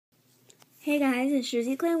Hey guys, it's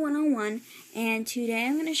Jersey Clay 101, and today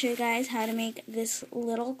I'm going to show you guys how to make this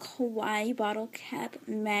little kawaii bottle cap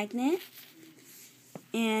magnet.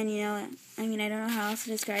 And I don't know how else to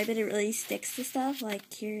describe it. It really sticks to stuff,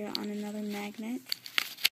 like here on another magnet.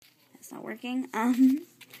 That's not working,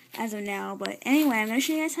 as of now, but anyway, I'm going to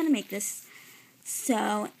show you guys how to make this.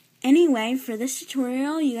 So, anyway, for this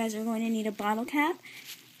tutorial, you guys are going to need a bottle cap.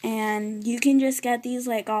 And you can just get these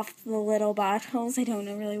like off the little bottles. I don't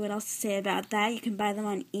know really what else to say about that. You can buy them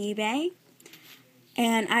on eBay.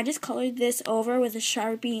 And I just colored this over with a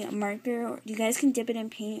Sharpie marker. You guys can dip it in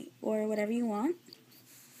paint or whatever you want.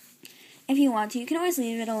 If you want to. You can always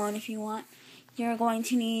leave it alone if you want. You're going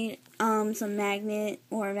to need some magnet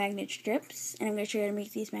or magnet strips. And I'm going to show you how to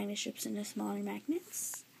make these magnet strips into smaller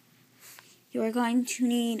magnets. You are going to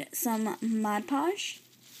need some Mod Podge.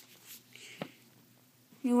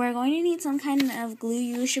 You are going to need some kind of glue.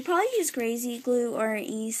 You should probably use Crazy Glue or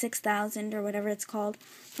E6000 or whatever it's called.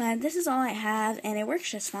 But this is all I have, and it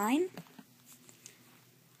works just fine.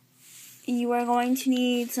 You are going to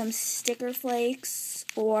need some sticker flakes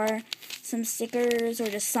or some stickers or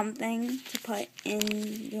just something to put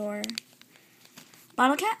in your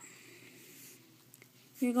bottle cap.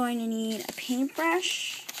 You're going to need a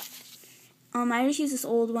paintbrush. I just use this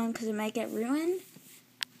old one because it might get ruined.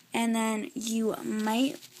 And then you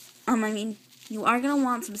might, you are going to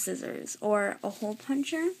want some scissors or a hole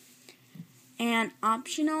puncher. And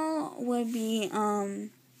optional would be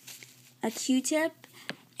a Q-tip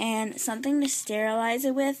and something to sterilize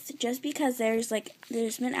it with, just because there's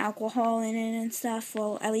been alcohol in it and stuff.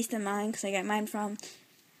 Well, at least in mine, because I got mine from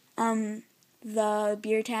the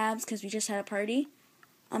beer tabs, because we just had a party.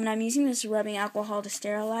 And I'm using this rubbing alcohol to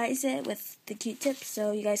sterilize it with the Q-tip,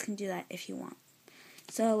 so you guys can do that if you want.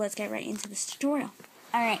 So let's get right into this tutorial.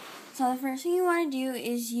 Alright, so the first thing you want to do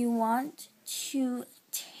is you want to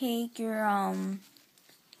take your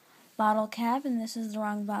bottle cap, and this is the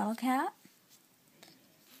wrong bottle cap,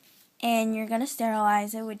 and you're going to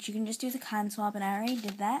sterilize it, which you can just do with a cotton swab, and I already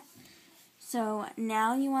did that. So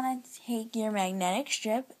now you want to take your magnetic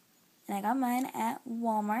strip, and I got mine at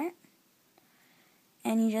Walmart,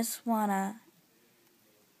 and you just want to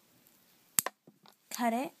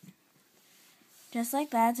cut it just like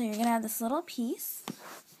that. So you're going to have this little piece,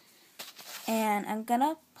 and I'm going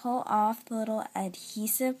to pull off the little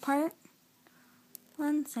adhesive part.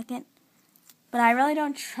 One second. But I really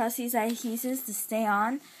don't trust these adhesives to stay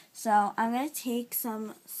on, so I'm going to take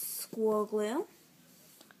some school glue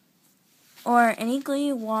or any glue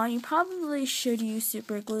you want. You probably should use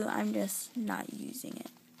super glue. I'm just not using it.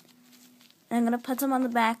 And I'm going to put some on the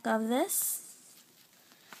back of this.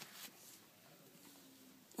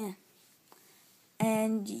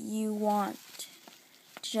 And you want to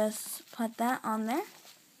just put that on there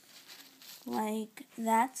like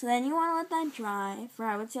that. So then you want to let that dry for,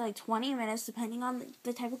 I would say, like 20 minutes, depending on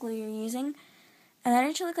the type of glue you're using. And then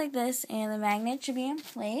it should look like this, and the magnet should be in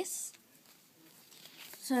place.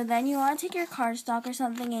 So then you want to take your cardstock or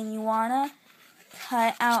something, and you want to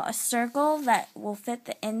cut out a circle that will fit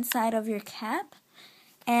the inside of your cap.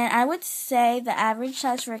 And I would say the average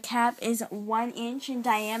size for a cap is 1 inch in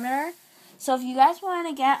diameter. So if you guys want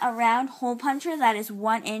to get a round hole puncher that is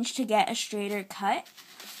 1 inch to get a straighter cut,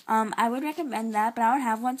 I would recommend that, but I don't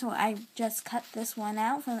have one, so I just cut this one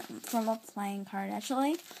out from a playing card,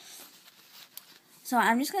 actually. So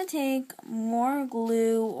I'm just going to take more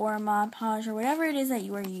glue or Mod Podge or whatever it is that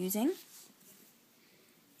you are using.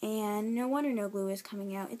 And no wonder no glue is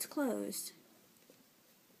coming out. It's closed.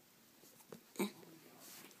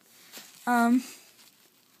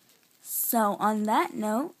 So on that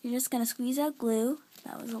note, you're just going to squeeze out glue.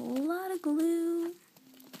 That was a lot of glue.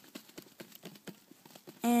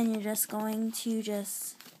 And you're just going to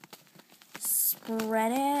just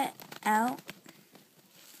spread it out.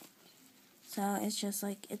 So it's just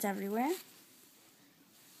like it's everywhere.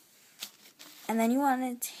 And then you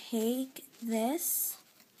want to take this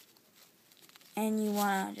and you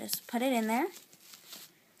want to just put it in there.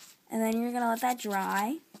 And then you're going to let that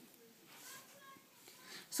dry.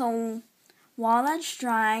 So while that's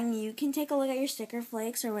drying, you can take a look at your sticker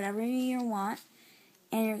flakes or whatever you want.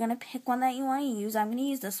 And you're going to pick one that you want to use. I'm going to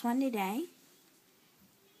use this one today.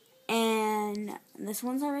 And this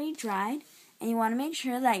one's already dried. And you want to make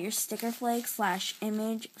sure that your sticker flake /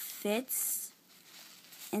 image fits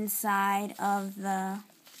inside of the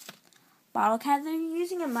bottle cap that you're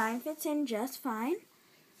using. And mine fits in just fine.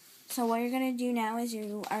 So what you're going to do now is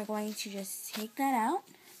you are going to just take that out.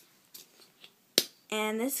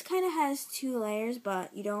 And this kind of has 2 layers,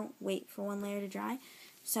 but you don't wait for 1 layer to dry.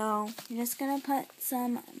 So you're just going to put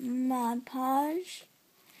some Mod Podge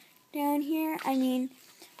down here. I mean,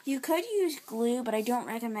 You could use glue, but I don't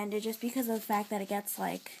recommend it just because of the fact that it gets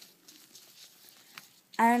like,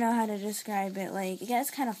 I don't know how to describe it, like it gets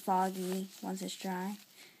kind of foggy once it's dry.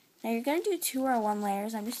 Now you're going to do 2 or 1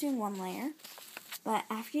 layers. I'm just doing 1 layer. But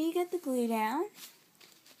after you get the glue down,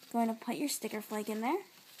 you're going to put your sticker flake in there.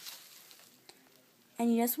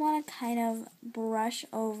 And you just want to kind of brush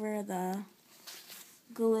over the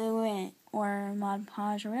glue or Mod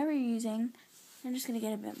Podge or whatever you're using. I'm just going to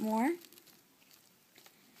get a bit more.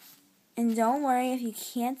 And don't worry if you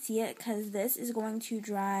can't see it, because this is going to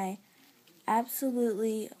dry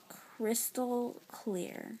absolutely crystal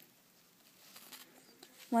clear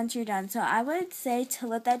once you're done. So I would say to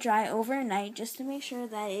let that dry overnight just to make sure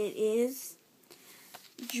that it is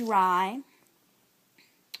dry.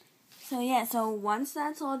 So yeah, so once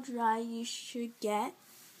that's all dry, you should get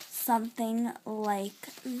something like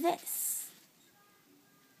this.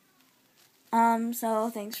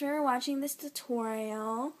 So thanks for watching this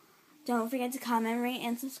tutorial. Don't forget to comment, rate,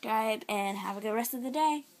 and subscribe, and have a good rest of the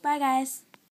day. Bye, guys.